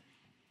listening?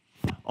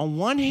 On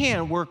one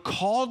hand, we're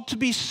called to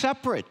be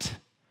separate,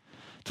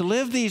 to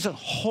live these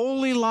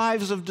holy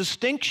lives of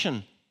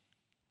distinction.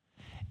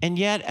 And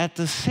yet, at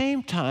the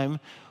same time,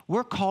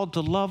 we're called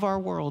to love our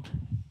world,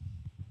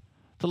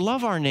 to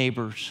love our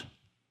neighbors,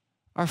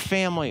 our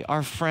family,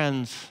 our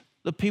friends,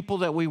 the people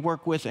that we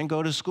work with and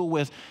go to school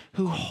with,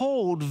 who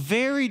hold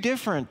very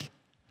different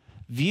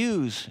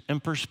views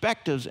and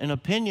perspectives and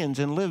opinions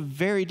and live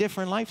very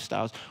different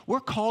lifestyles. We're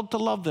called to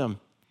love them.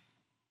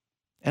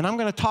 And I'm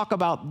going to talk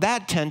about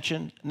that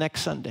tension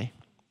next Sunday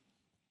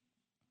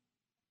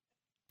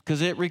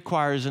because it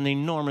requires an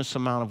enormous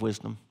amount of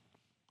wisdom.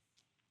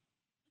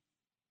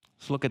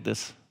 Let's look at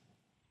this.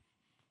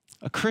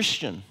 A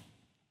Christian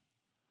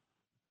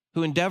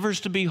who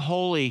endeavors to be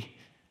holy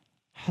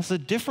has a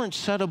different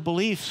set of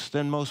beliefs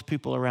than most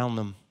people around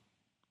them.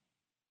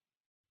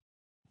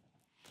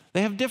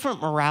 They have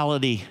different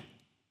morality.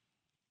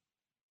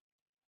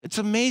 It's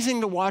amazing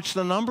to watch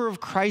the number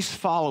of Christ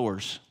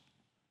followers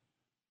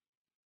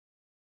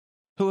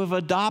who have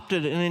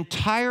adopted an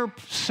entire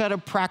set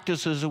of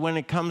practices when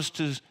it comes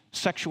to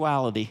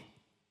sexuality.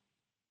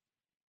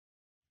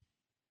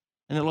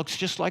 And it looks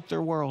just like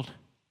their world.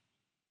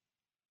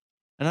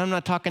 And I'm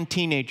not talking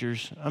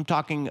teenagers. I'm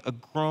talking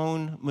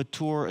grown,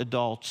 mature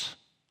adults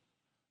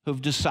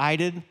who've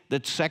decided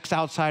that sex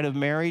outside of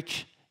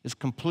marriage is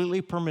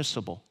completely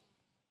permissible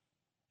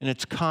and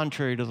it's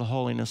contrary to the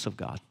holiness of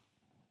God.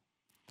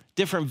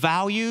 Different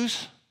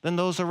values than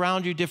those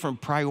around you,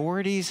 different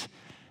priorities,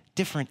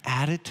 different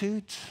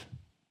attitudes,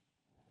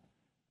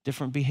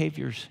 different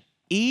behaviors.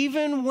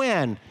 Even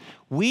when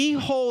we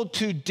hold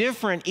to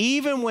different,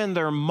 even when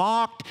they're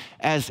mocked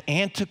as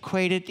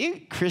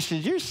antiquated,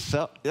 Christians,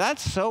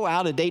 that's so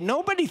out of date.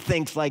 Nobody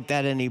thinks like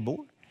that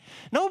anymore.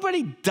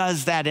 Nobody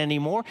does that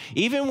anymore.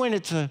 Even when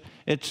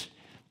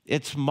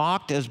it's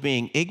mocked as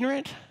being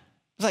ignorant.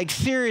 It's like,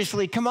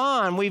 seriously, come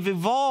on, we've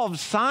evolved.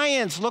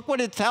 Science, look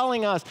what it's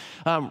telling us.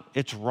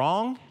 It's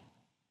wrong.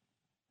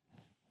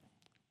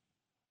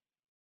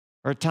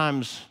 Or at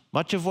times,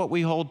 much of what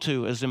we hold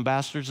to as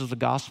ambassadors of the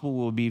gospel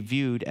will be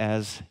viewed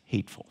as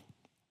hateful.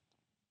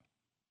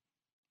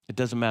 It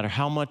doesn't matter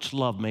how much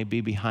love may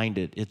be behind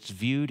it, it's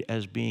viewed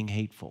as being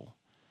hateful.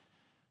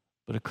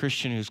 But a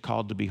Christian who's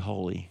called to be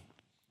holy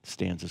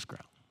stands his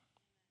ground.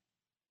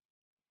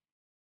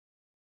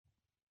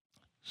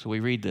 So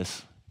we read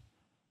this.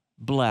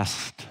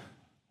 Blessed.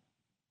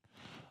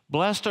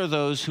 Blessed are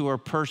those who are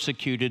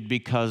persecuted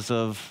because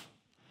of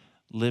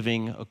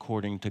living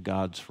according to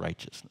God's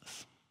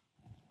righteousness.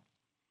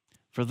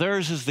 For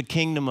theirs is the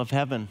kingdom of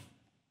heaven.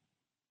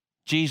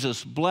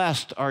 Jesus,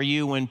 blessed are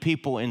you when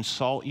people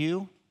insult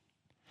you,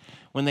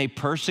 when they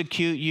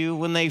persecute you,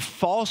 when they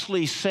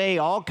falsely say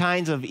all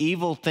kinds of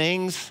evil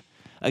things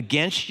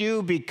against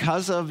you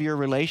because of your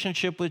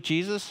relationship with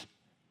Jesus.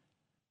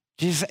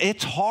 Jesus,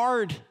 it's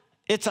hard,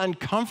 it's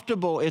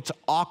uncomfortable, it's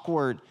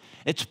awkward,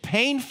 it's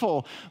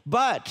painful,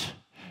 but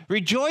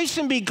rejoice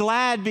and be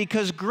glad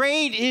because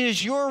great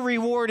is your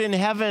reward in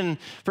heaven.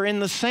 For in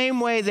the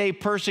same way they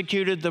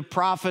persecuted the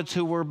prophets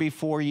who were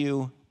before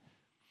you,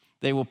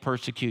 they will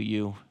persecute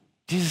you.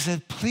 Jesus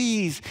said,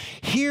 please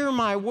hear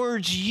my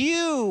words.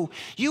 You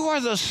are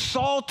the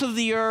salt of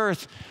the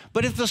earth.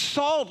 But if the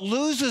salt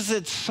loses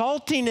its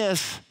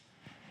saltiness,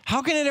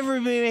 how can it ever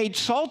be made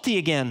salty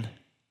again?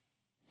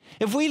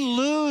 If we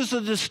lose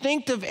the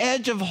distinctive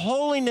edge of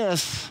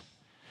holiness,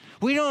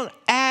 we don't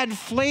add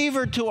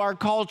flavor to our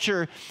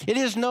culture. It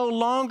is no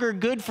longer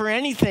good for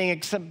anything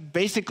except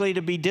basically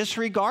to be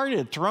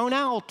disregarded, thrown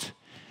out.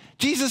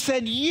 Jesus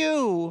said,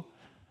 you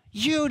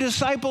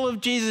disciple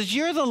of Jesus,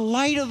 you're the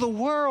light of the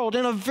world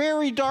in a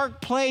very dark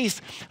place.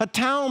 A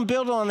town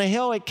built on a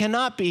hill, it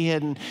cannot be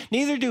hidden.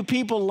 Neither do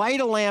people light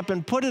a lamp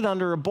and put it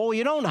under a bowl.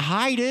 You don't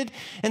hide it.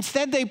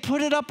 Instead, they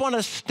put it up on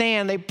a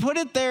stand. They put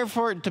it there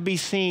for it to be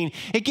seen.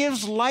 It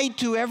gives light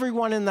to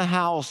everyone in the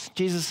house.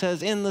 Jesus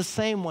says, in the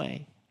same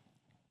way,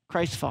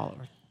 Christ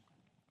followers,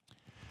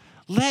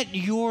 let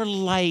your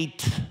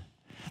light,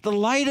 the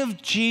light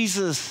of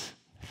Jesus,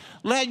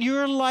 let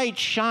your light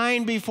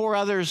shine before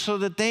others so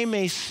that they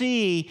may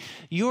see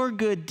your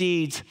good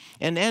deeds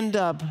and end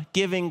up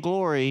giving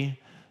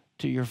glory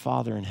to your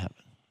Father in heaven.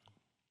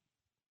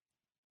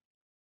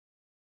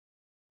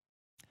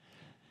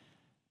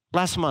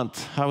 Last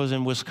month, I was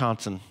in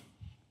Wisconsin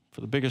for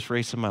the biggest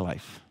race of my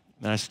life.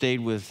 And I stayed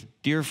with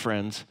dear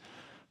friends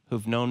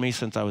who've known me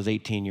since I was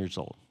 18 years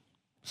old.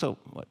 So,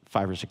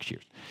 5 or 6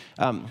 years.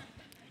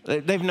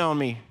 They've known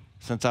me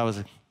since I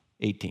was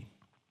 18.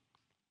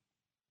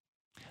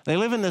 They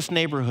live in this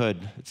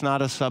neighborhood. It's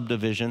not a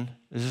subdivision.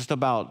 It's just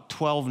about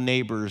 12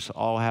 neighbors,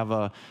 all have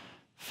a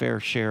fair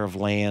share of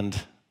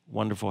land,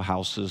 wonderful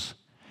houses.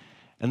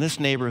 And this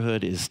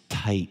neighborhood is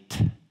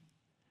tight.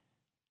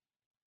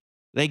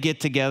 They get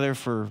together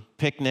for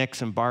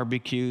picnics and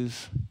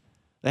barbecues.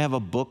 They have a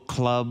book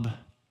club.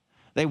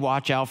 They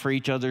watch out for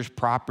each other's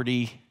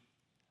property.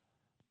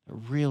 They're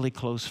really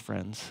close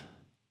friends.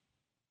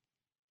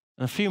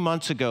 And a few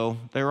months ago,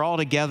 they were all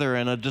together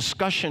and a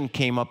discussion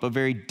came up, a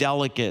very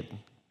delicate,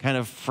 kind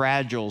of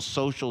fragile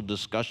social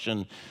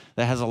discussion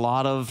that has a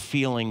lot of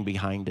feeling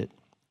behind it.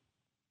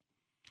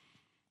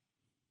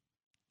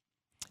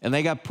 And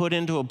they got put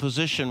into a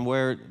position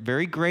where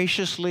very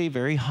graciously,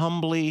 very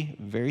humbly,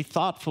 very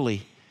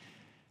thoughtfully,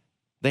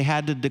 they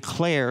had to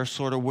declare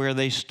sort of where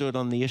they stood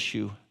on the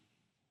issue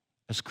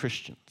as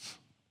Christians.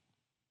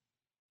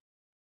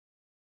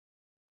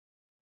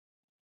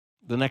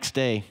 The next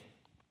day,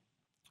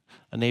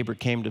 a neighbor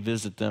came to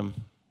visit them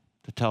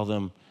to tell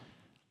them,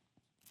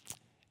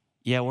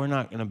 yeah, we're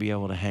not going to be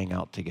able to hang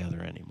out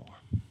together anymore.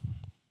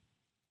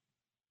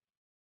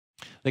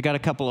 They got a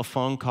couple of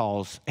phone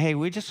calls. Hey,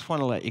 we just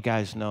want to let you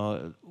guys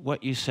know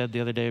what you said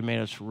the other day made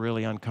us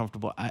really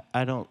uncomfortable.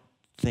 I don't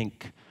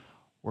think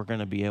we're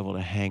going to be able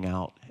to hang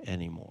out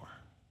anymore.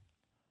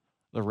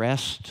 The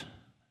rest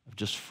have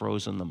just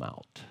frozen them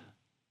out.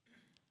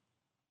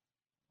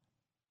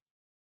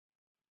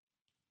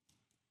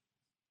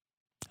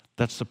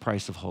 That's the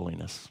price of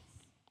holiness.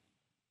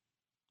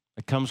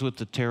 It comes with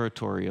the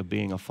territory of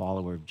being a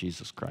follower of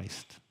Jesus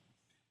Christ.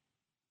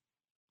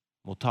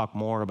 We'll talk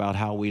more about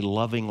how we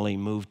lovingly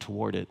move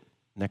toward it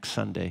next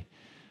Sunday.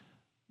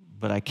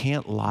 But I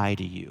can't lie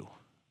to you.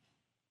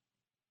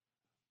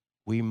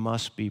 We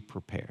must be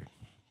prepared.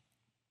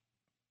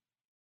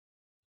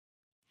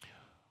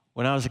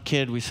 When I was a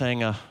kid, we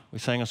sang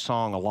a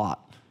song a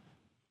lot.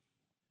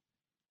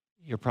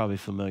 You're probably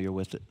familiar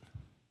with it.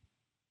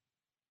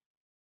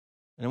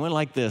 And it went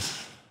like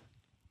this.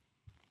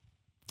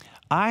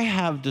 I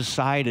have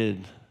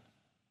decided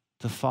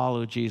to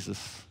follow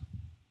Jesus.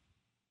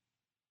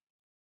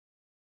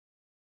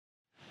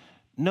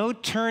 No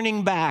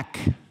turning back.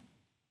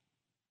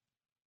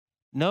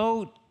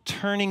 No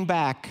turning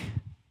back.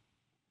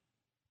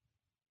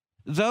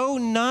 Though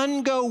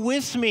none go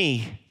with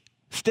me,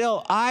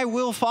 still I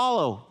will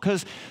follow,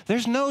 because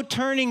there's no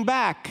turning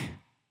back.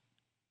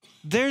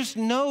 There's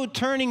no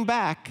turning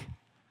back.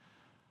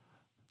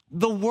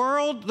 The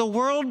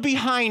world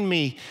behind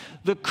me,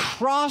 the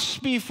cross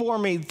before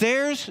me,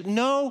 there's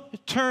no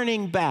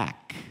turning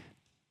back.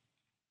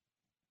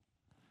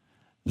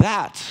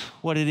 That's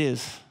what it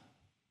is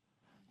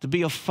to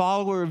be a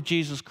follower of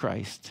Jesus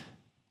Christ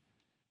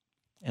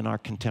in our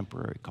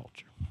contemporary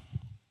culture.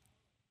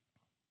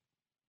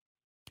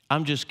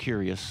 I'm just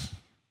curious,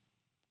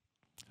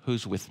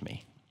 who's with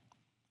me?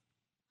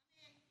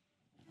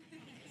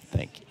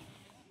 Thank you.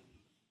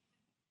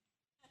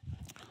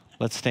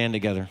 Let's stand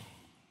together.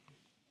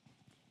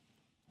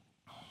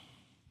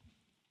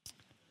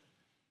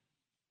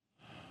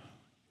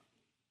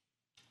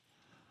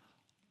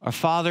 Our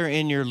Father,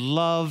 in your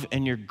love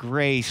and your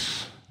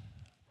grace,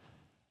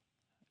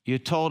 you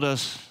told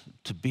us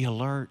to be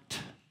alert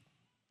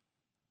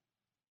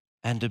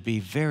and to be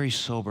very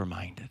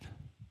sober-minded.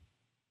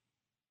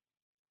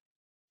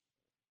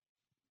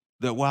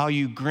 That while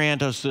you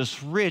grant us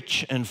this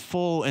rich and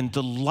full and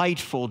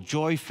delightful,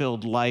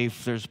 joy-filled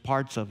life, there's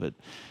parts of it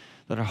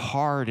that are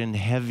hard and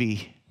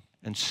heavy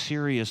and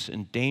serious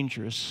and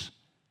dangerous.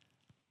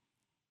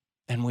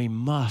 And we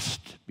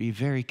must be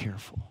very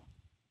careful.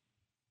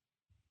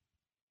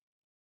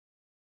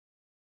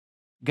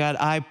 God,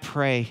 I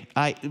pray,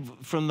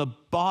 from the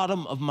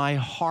bottom of my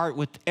heart,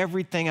 with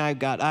everything I've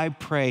got, I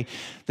pray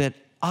that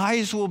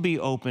eyes will be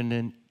opened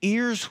and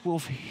ears will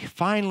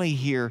finally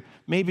hear,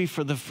 maybe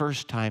for the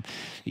first time,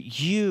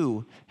 that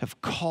you have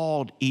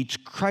called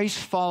each Christ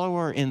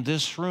follower in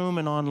this room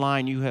and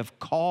online, you have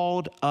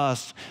called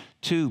us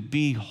to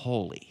be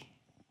holy.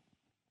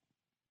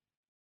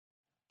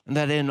 And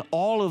that in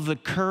all of the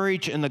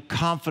courage and the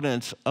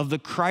confidence of the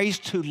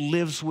Christ who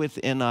lives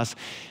within us,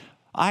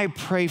 I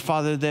pray,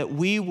 Father, that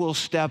we will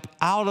step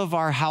out of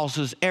our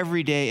houses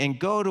every day and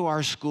go to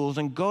our schools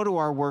and go to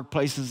our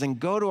workplaces and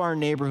go to our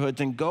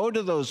neighborhoods and go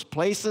to those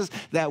places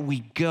that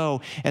we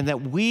go, and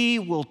that we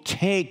will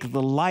take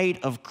the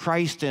light of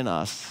Christ in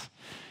us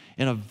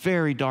in a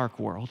very dark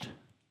world.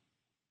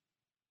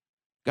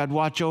 God,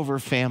 watch over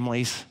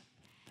families,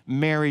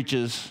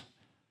 marriages,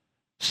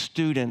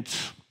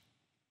 students,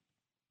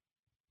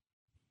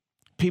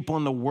 people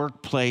in the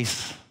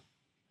workplace,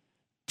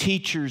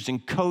 teachers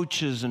and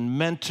coaches and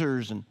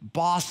mentors and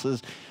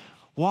bosses.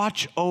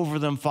 Watch over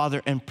them,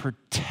 Father, and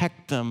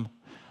protect them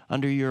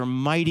under your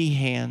mighty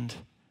hand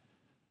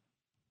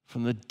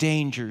from the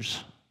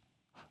dangers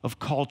of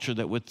culture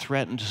that would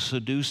threaten to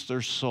seduce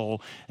their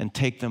soul and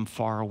take them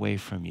far away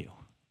from you.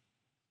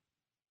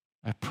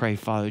 I pray,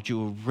 Father, that you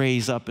will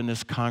raise up in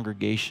this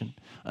congregation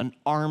an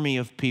army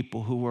of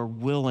people who are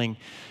willing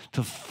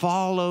to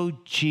follow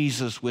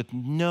Jesus with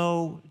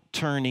no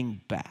turning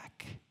back.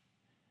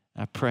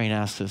 I pray and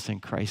ask this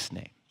in Christ's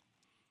name.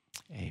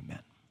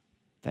 Amen.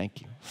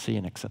 Thank you. See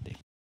you next Sunday.